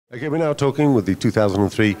Okay, we're now talking with the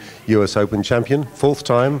 2003 US Open champion, fourth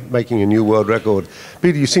time making a new world record.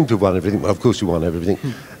 Peter, you seem to have won everything. Well, of course you won everything.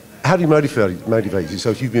 How do you motivate you? So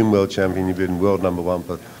if you've been world champion, you've been world #1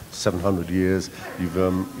 for 700 years, you've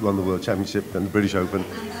won the World Championship and the British Open.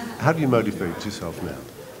 How do you motivate yourself now?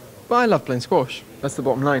 Well, I love playing squash. That's the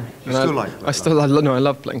bottom line. You still like it? I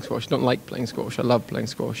love playing squash. I don't like playing squash. I love playing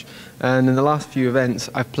squash. And in the last few events,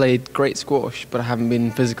 I've played great squash, but I haven't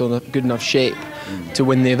been in good enough shape to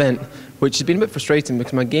win the event, which has been a bit frustrating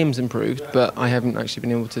because my game's improved, but I haven't actually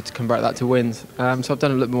been able to convert that to wins. So I've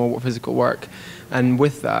done a little bit more physical work, and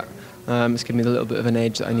with that, it's given me a little bit of an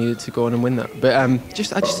edge that I needed to go on and win that. But I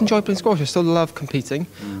just enjoy playing squash. I still love competing.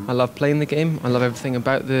 I love playing the game. I love everything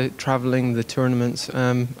about the travelling, the tournaments.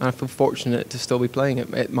 And I feel fortunate to still be playing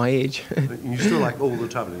it at my age. You still like all the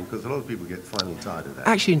travelling, because a lot of people get finally tired of that.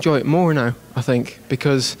 I actually enjoy it more now, I think,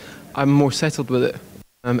 because I'm more settled with it.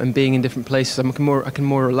 And being in different places, I can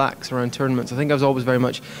more relax around tournaments. I think I was always very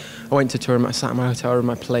much, I went to a tournament, I sat in my hotel room,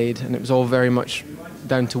 I played, and it was all very much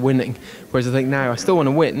down to winning. Whereas I think now I still want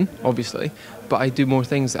to win, obviously, but I do more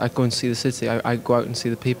things. I go and see the city, I go out and see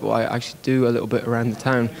the people, I actually do a little bit around the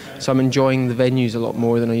town. So I'm enjoying the venues a lot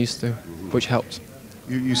more than I used to, which helps.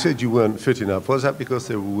 You said you weren't fit enough. Was that because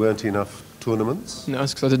there weren't enough tournaments? No,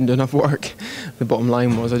 it's because I didn't do enough work. The bottom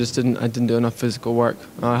line was I didn't do enough physical work.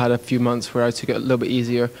 I had a few months where I took it a little bit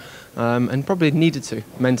easier and probably needed to,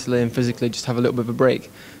 mentally and physically, just have a little bit of a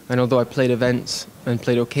break. And although I played events and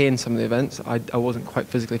played okay in some of the events, I wasn't quite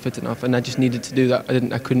physically fit enough, and I just needed to do that.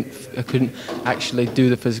 I couldn't actually do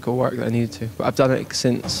the physical work that I needed to. But I've done it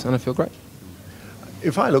since, and I feel great.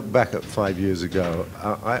 If I look back at 5 years ago,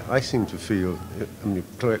 I seem to feel, I mean,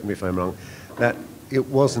 correct me if I'm wrong, that it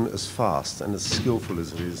wasn't as fast and as skillful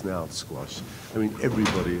as it is now, squash. I mean,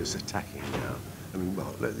 everybody is attacking now. I mean,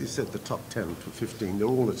 well, you said the top 10 to 15, they're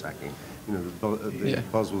all attacking. You know, the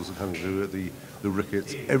Boswells are coming through, the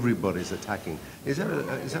Ricketts, everybody's attacking. Is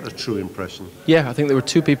that a true impression? Yeah, I think there were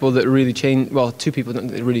two people that really changed, well, two people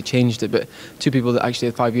that really changed it, but two people that actually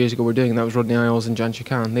 5 years ago were doing it, and that was Rodney Isles and Jan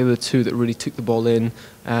Khan. They were the two that really took the ball in.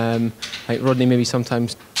 Like Rodney maybe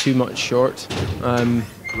sometimes too much short.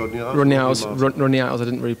 Rodney Isles, I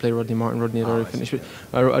didn't really play Rodney Martin. Rodney had already finished.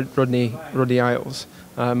 Rodney Isles.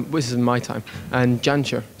 This is in my time, and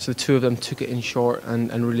Jancher. So the two of them took it in short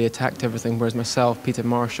and really attacked everything, whereas myself, Peter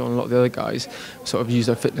Marshall, and a lot of the other guys sort of used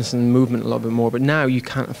their fitness and movement a little bit more. But now you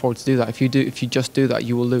can't afford to do that. If you just do that,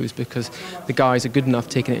 you will lose, because the guys are good enough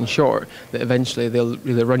taking it in short that eventually they'll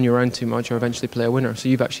either run you around too much or eventually play a winner. So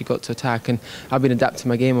you've actually got to attack, and I've been adapting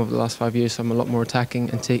my game over the last 5 years, so I'm a lot more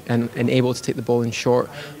attacking and able to take the ball in short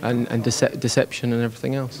and deception and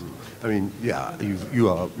everything else. I mean, yeah, you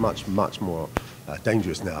are much more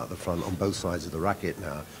dangerous now at the front on both sides of the racket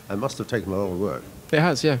now. It must have taken a lot of work. It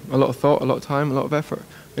has, yeah. A lot of thought, a lot of time, a lot of effort.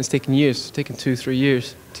 It's taken years. It's taken 2-3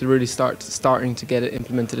 years to really starting to get it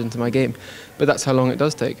implemented into my game. But that's how long it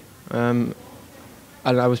does take. And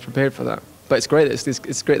I was prepared for that. But it's great.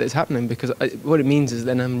 It's great that it's happening, because what it means is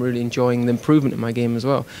then I'm really enjoying the improvement in my game as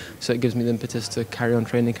well. So it gives me the impetus to carry on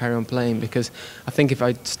training, carry on playing. Because I think if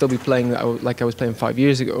I'd still be playing like I was playing 5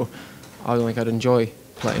 years ago, I don't think I'd enjoy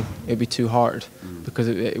playing. It'd be too hard, because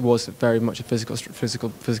it was very much a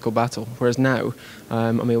physical battle. Whereas now,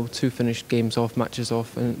 I'm able to finish games off, matches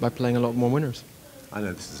off, and by playing a lot more winners. I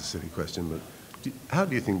know this is a silly question, but how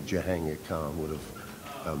do you think Jahangir Khan would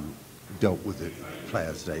have dealt with the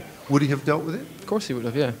players today? Would he have dealt with it? Of course he would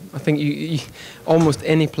have, yeah. I think almost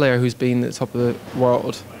any player who's been at the top of the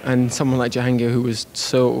world, and someone like Jahangir who was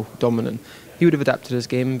so dominant, he would have adapted his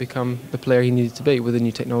game and become the player he needed to be with the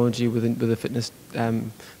new technology, with the fitness,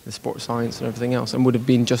 the sports science and everything else, and would have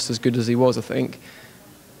been just as good as he was, I think,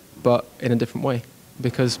 but in a different way.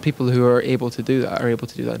 Because people who are able to do that are able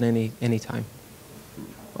to do that in any time,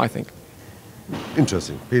 I think.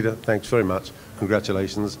 Interesting. Peter, thanks very much.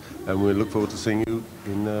 Congratulations, and we look forward to seeing you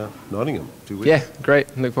in Nottingham 2 weeks. Yeah,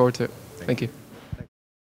 great. Look forward to it. Thank you.